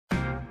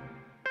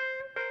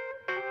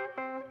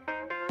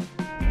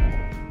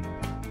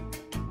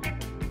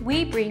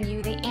we bring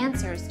you the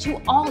answers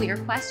to all your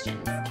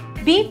questions.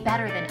 Be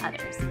better than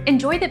others.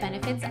 Enjoy the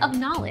benefits of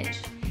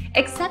knowledge.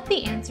 Accept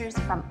the answers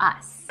from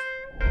us.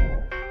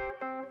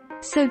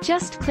 So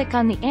just click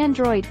on the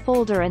Android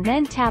folder and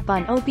then tap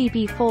on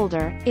OBB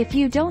folder. If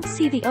you don't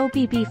see the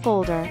OBB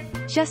folder,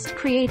 just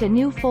create a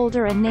new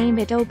folder and name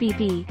it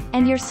OBB,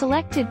 and your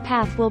selected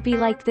path will be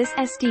like this: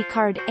 SD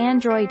card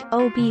Android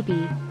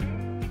OBB.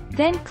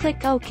 Then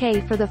click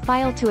OK for the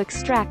file to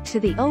extract to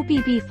the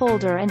OBB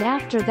folder, and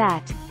after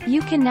that,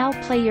 you can now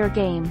play your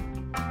game.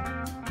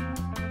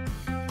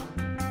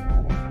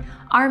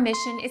 Our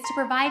mission is to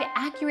provide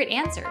accurate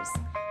answers.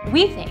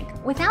 We think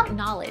without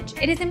knowledge,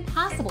 it is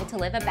impossible to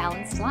live a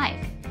balanced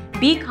life.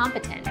 Be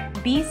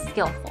competent, be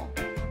skillful.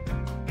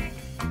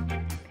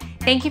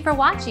 Thank you for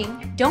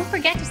watching. Don't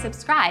forget to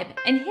subscribe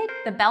and hit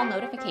the bell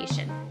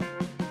notification.